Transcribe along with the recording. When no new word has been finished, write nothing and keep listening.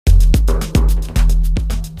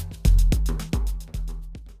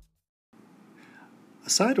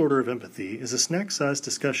Side Order of Empathy is a snack-sized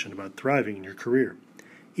discussion about thriving in your career.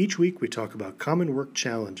 Each week we talk about common work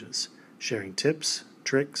challenges, sharing tips,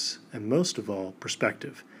 tricks, and most of all,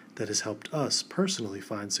 perspective that has helped us personally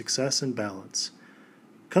find success and balance.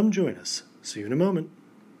 Come join us. See you in a moment.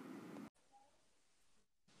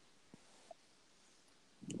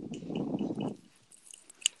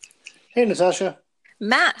 Hey, Natasha.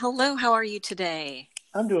 Matt, hello. How are you today?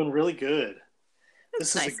 I'm doing really good.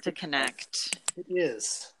 It's nice to connect. It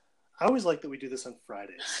is. I always like that we do this on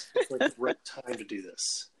Fridays. It's like the right time to do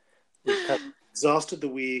this. We've kind of exhausted the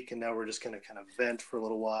week, and now we're just going to kind of vent for a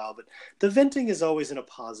little while. But the venting is always in a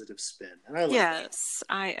positive spin, and I like that. Yes,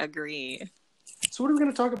 I agree. So what are we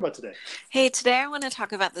going to talk about today? Hey, today I want to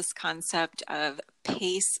talk about this concept of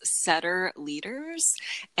pace setter leaders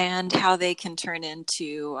and how they can turn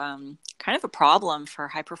into kind of a problem for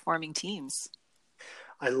high-performing teams.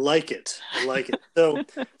 I like it.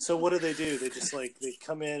 So what do? They just they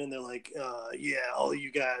come in and they're like, yeah, all of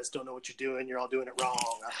you guys don't know what you're doing. You're all doing it wrong.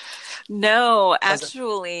 No,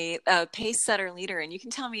 actually, a pace setter leader, and you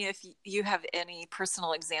can tell me if you have any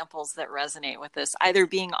personal examples that resonate with this, either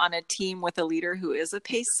being on a team with a leader who is a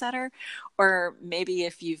pace setter, or maybe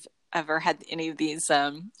if you've ever had any of these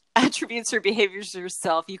attributes or behaviors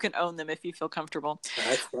yourself, you can own them if you feel comfortable.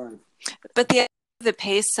 That's fine. But the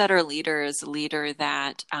pace setter leader is a leader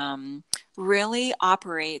that really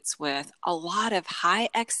operates with a lot of high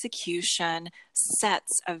execution,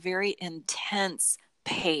 sets a very intense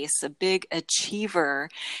pace, a big achiever,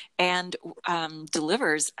 and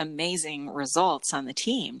delivers amazing results on the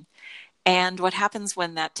team. And what happens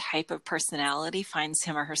when that type of personality finds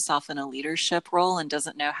him or herself in a leadership role and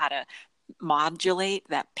doesn't know how to modulate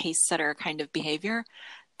that pace setter kind of behavior?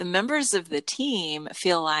 The members of the team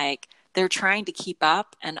feel like they're trying to keep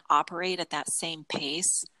up and operate at that same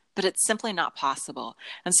pace, but it's simply not possible.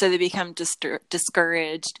 And so they become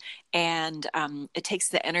discouraged, and it takes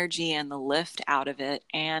the energy and the lift out of it,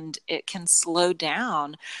 and it can slow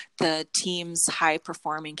down the team's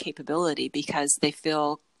high-performing capability because they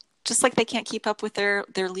feel just like they can't keep up with their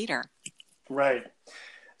leader. Right.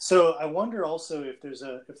 So I wonder also if there's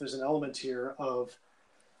an element here of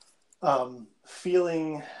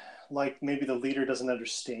feeling like maybe the leader doesn't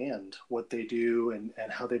understand what they do and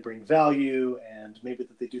how they bring value, and maybe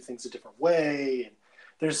that they do things a different way. And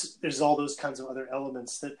there's all those kinds of other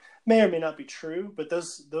elements that may or may not be true, but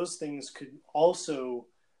those things could also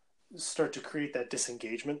start to create that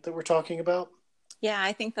disengagement that we're talking about. Yeah,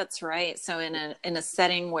 I think that's right. So in a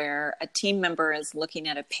setting where a team member is looking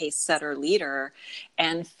at a pace setter leader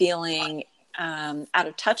and feeling out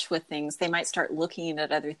of touch with things, they might start looking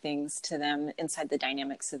at other things to them inside the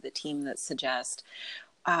dynamics of the team that suggest,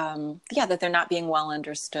 that they're not being well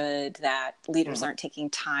understood, that leaders aren't taking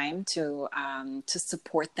time to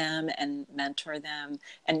support them and mentor them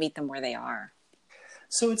and meet them where they are.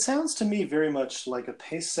 So it sounds to me very much like a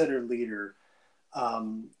pace setter leader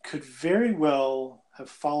could very well have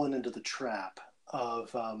fallen into the trap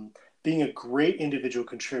of being a great individual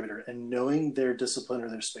contributor and knowing their discipline or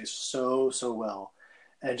their space so well,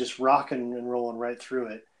 and just rocking and rolling right through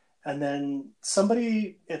it. And then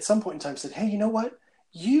somebody at some point in time said, hey, you know what?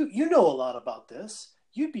 You know a lot about this.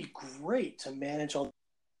 You'd be great to manage all.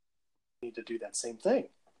 You need to do that same thing.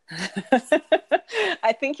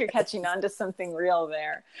 I think you're catching on to something real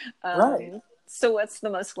there. Right. So what's the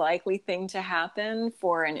most likely thing to happen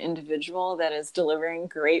for an individual that is delivering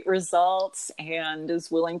great results and is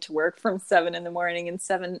willing to work from 7 a.m. and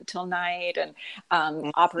 7 till night and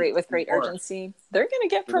operate with great urgency? They're going to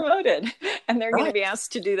get promoted, and they're going to be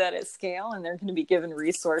asked to do that at scale, and they're going to be given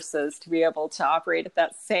resources to be able to operate at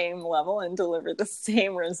that same level and deliver the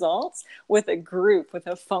same results with a group, with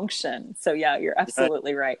a function. So yeah, you're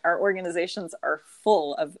absolutely right. Our organizations are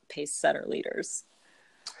full of pace setter leaders.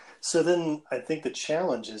 So then I think the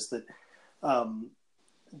challenge is that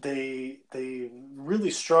they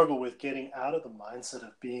really struggle with getting out of the mindset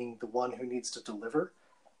of being the one who needs to deliver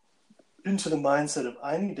into the mindset of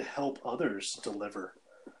I need to help others deliver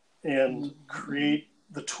and create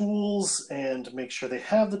the tools and make sure they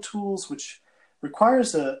have the tools, which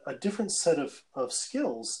requires a different set of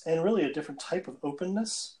skills and really a different type of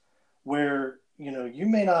openness where, you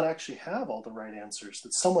may not actually have all the right answers,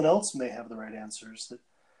 that someone else may have the right answers, that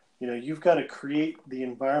you've got to create the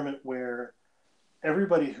environment where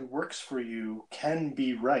everybody who works for you can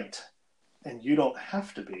be right and you don't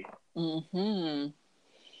have to be. Mm-hmm.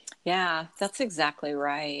 Yeah, that's exactly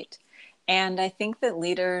right. And I think that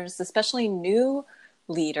leaders, especially new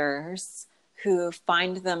leaders who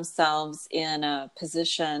find themselves in a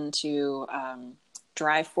position to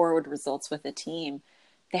drive forward results with a team,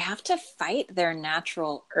 they have to fight their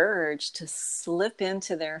natural urge to slip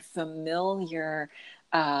into their familiar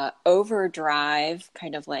overdrive,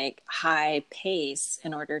 kind of like high pace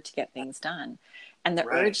in order to get things done. And the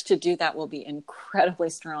Right. urge to do that will be incredibly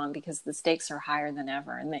strong because the stakes are higher than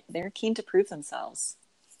ever and they're keen to prove themselves.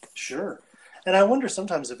 Sure. And I wonder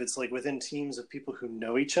sometimes if it's like within teams of people who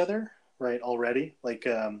know each other, right, already, like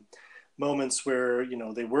moments where,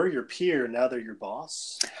 they were your peer, now they're your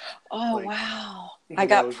boss. Oh, Like, wow. I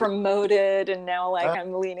got promoted and now like uh,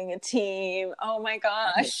 I'm leading a team. Oh my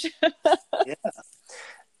gosh. yeah.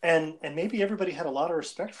 And maybe everybody had a lot of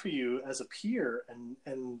respect for you as a peer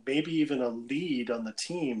and maybe even a lead on the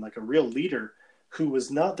team, like a real leader who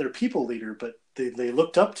was not their people leader, but they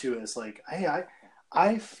looked up to as like, hey,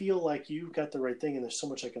 I feel like you got the right thing and there's so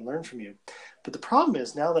much I can learn from you. But the problem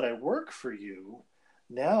is now that I work for you,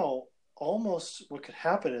 now almost what could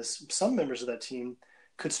happen is some members of that team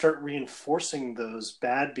could start reinforcing those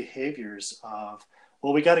bad behaviors of,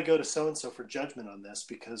 well, we got to go to so-and-so for judgment on this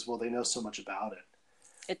because, well, they know so much about it.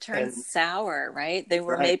 It turns sour, right? They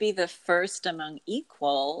were right. maybe the first among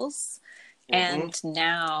equals. Mm-hmm. And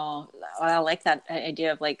now I like that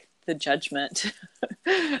idea of like the judgment.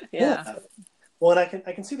 Yeah. Well, and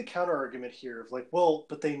I can see the counter argument here of like, well,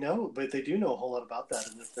 but they do know a whole lot about that.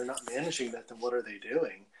 And if they're not managing that, then what are they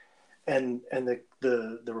doing? And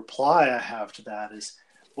the reply I have to that is,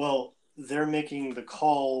 well, they're making the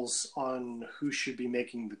calls on who should be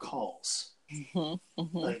making the calls. Mm-hmm,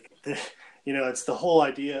 mm-hmm. Like, it's the whole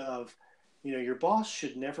idea of, your boss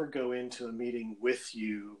should never go into a meeting with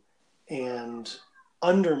you and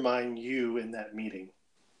undermine you in that meeting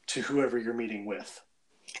to whoever you're meeting with.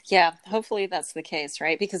 Yeah, hopefully that's the case,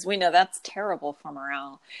 right? Because we know that's terrible for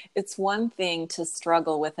morale. It's one thing to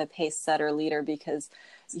struggle with a pace setter leader because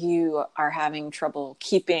you are having trouble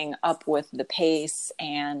keeping up with the pace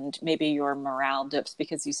and maybe your morale dips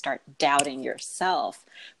because you start doubting yourself.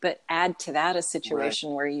 But add to that a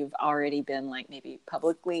situation where you've already been like maybe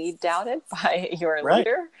publicly doubted by your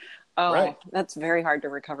leader. Oh, that's very hard to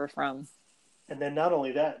recover from. And then not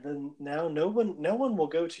only that, then now no one will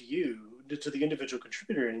go to you, to the individual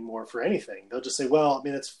contributor anymore for anything. They'll just say, well, I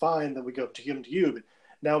mean, it's fine that we go to him to you, but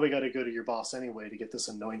now we got to go to your boss anyway to get this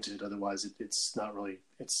anointed. Otherwise it's not really,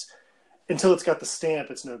 until it's got the stamp,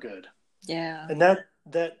 it's no good. Yeah. And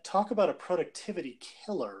that talk about a productivity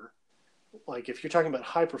killer, like if you're talking about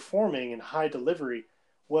high performing and high delivery,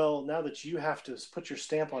 well, now that you have to put your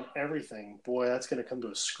stamp on everything, boy, that's going to come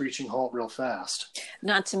to a screeching halt real fast.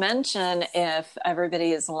 Not to mention if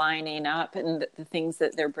everybody is lining up and the things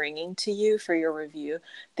that they're bringing to you for your review,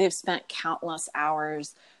 they've spent countless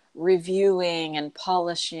hours reviewing and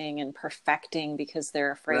polishing and perfecting because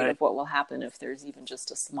they're afraid of what will happen if there's even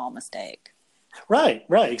just a small mistake. Right,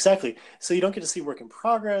 exactly. So you don't get to see work in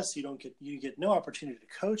progress. You get no opportunity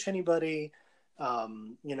to coach anybody.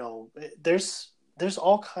 There's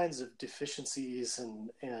all kinds of deficiencies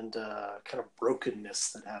and kind of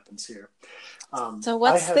brokenness that happens here. So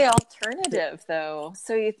what's the alternative, though?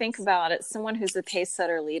 So you think about it, someone who's a pace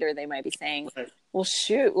setter leader, they might be saying, well,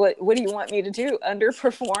 shoot, what do you want me to do?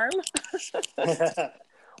 Underperform?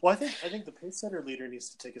 Well, I think the pace setter leader needs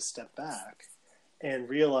to take a step back and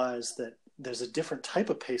realize that there's a different type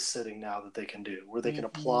of pace setting now that they can do, where they can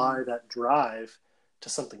apply that drive to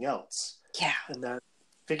something else. Yeah. And that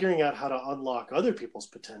figuring out how to unlock other people's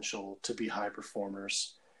potential to be high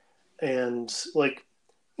performers. And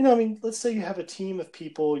let's say you have a team of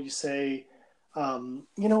people, you say, you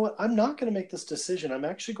know what, I'm not going to make this decision. I'm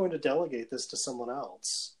actually going to delegate this to someone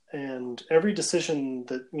else. And every decision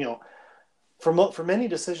that, for many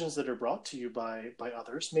decisions that are brought to you by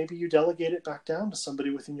others, maybe you delegate it back down to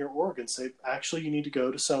somebody within your org and say, actually, you need to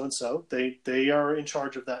go to so-and-so. They are in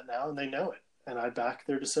charge of that now and they know it. And I back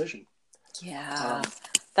their decision. Yeah.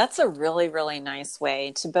 That's a really, really nice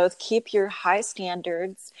way to both keep your high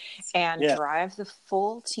standards and drive the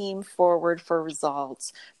full team forward for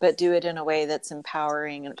results, but do it in a way that's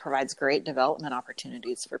empowering and provides great development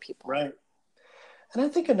opportunities for people. Right. And I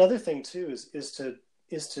think another thing too is to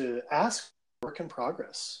ask for work in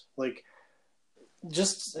progress. Like,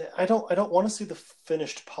 just I don't want to see the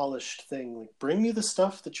finished, polished thing. Like, bring me the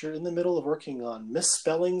stuff that you're in the middle of working on,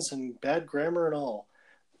 misspellings and bad grammar and all.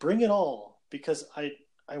 Bring it all, because I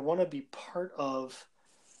want to be part of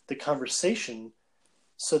the conversation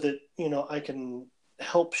so that, I can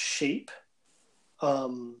help shape,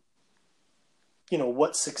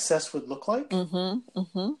 what success would look like,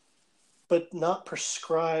 but not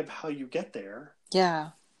prescribe how you get there. Yeah.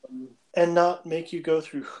 And not make you go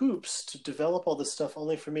through hoops to develop all this stuff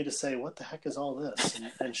only for me to say, what the heck is all this?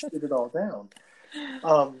 And shoot it all down.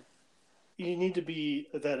 You need to be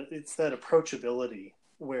it's that approachability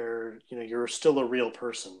where, you're still a real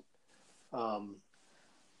person. Um,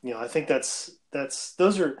 I think there's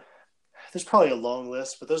probably a long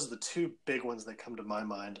list, but those are the two big ones that come to my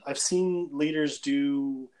mind. I've seen leaders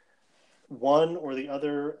do one or the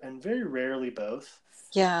other, and very rarely both.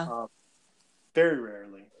 Yeah. Very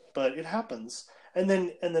rarely, but it happens. And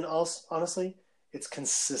then also, honestly, it's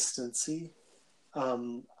consistency.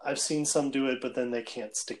 I've seen some do it, but then they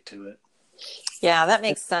can't stick to it. Yeah, that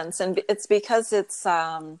makes sense. And it's because it's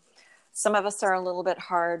some of us are a little bit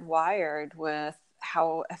hardwired with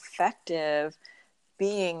how effective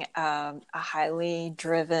being a highly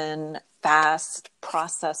driven, fast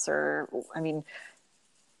processor. I mean,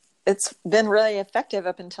 it's been really effective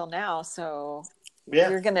up until now. So Yeah.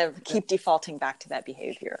 you're going to keep defaulting back to that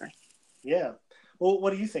behavior. Yeah. Well,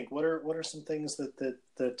 what do you think? What are some things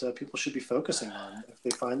that people should be focusing on if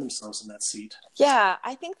they find themselves in that seat? Yeah,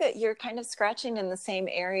 I think that you're kind of scratching in the same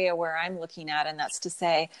area where I'm looking at, and that's to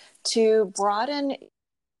say, to broaden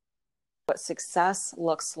what success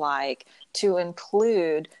looks like, to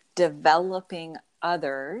include developing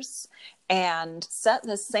others and set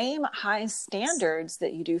the same high standards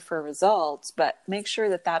that you do for results, but make sure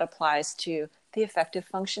that that applies to the effective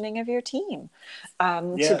functioning of your team.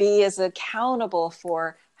 To be as accountable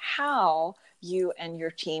for how you and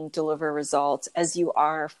your team deliver results as you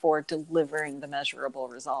are for delivering the measurable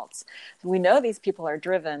results. We know these people are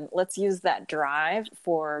driven. Let's use that drive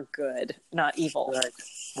for good, not evil.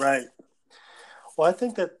 Right. Well, I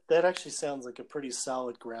think that actually sounds like a pretty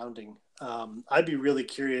solid grounding. I'd be really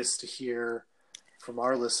curious to hear from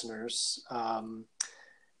our listeners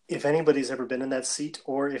if anybody's ever been in that seat,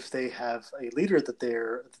 or if they have a leader that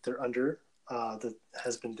they're under that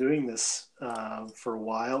has been doing this for a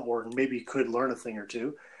while, or maybe could learn a thing or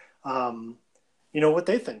two. What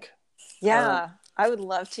they think. Yeah. I would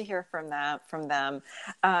love to hear from them.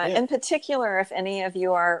 In particular, if any of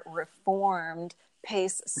you are reformed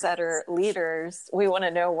pace setter leaders, we want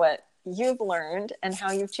to know what you've learned and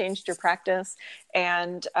how you've changed your practice,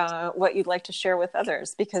 and what you'd like to share with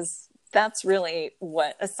others, because that's really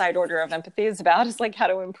what A Side Order of Empathy is about, is like how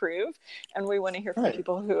to improve. And we want to hear from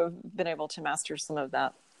people who have been able to master some of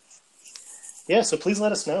that. Yeah, so please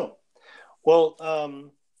let us know.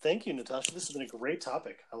 Well, thank you, Natasha. This has been a great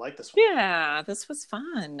topic. I like this one. Yeah, this was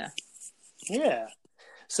fun. Yeah.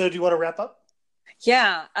 So do you want to wrap up?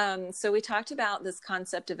 Yeah. So we talked about this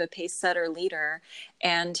concept of a pace setter leader,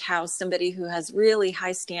 and how somebody who has really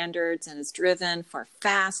high standards and is driven for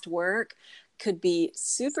fast work could be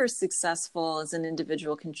super successful as an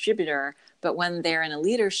individual contributor, but when they're in a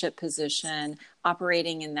leadership position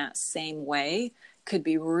operating in that same way, could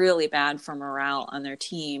be really bad for morale on their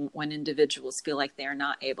team when individuals feel like they're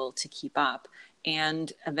not able to keep up.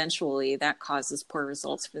 And eventually that causes poor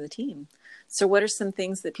results for the team. So what are some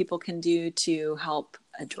things that people can do to help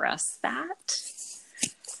address that?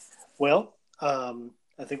 Well, I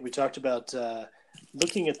think we talked about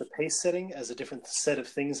looking at the pace setting as a different set of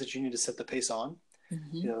things that you need to set the pace on.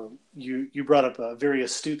 Mm-hmm. You brought up very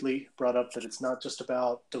astutely brought up that it's not just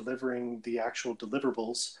about delivering the actual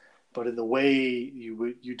deliverables, but in the way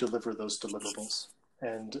you deliver those deliverables,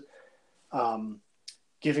 and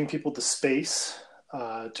giving people the space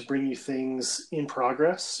to bring you things in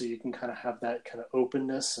progress, so you can kind of have that kind of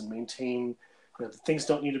openness and maintain. Things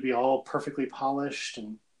don't need to be all perfectly polished,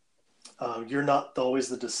 and you're not always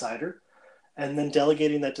the decider. And then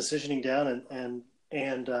delegating that decisioning down,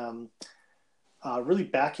 and really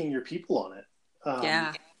backing your people on it.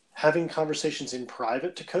 Having conversations in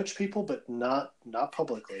private to coach people, but not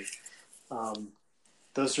publicly.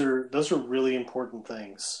 Those are really important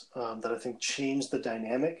things that I think change the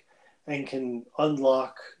dynamic and can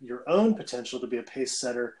unlock your own potential to be a pace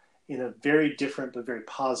setter in a very different but very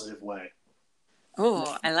positive way.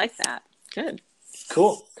 Oh, I like that. Good.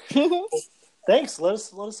 Cool. Well, thanks. Let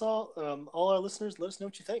us all our listeners, let us know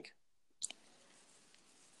what you think.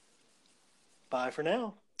 Bye for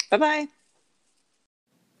now. Bye-bye.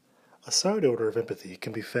 A Side Order of Empathy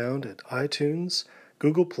can be found at iTunes,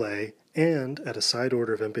 Google Play, and at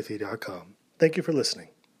asideorderofempathy.com. Thank you for listening.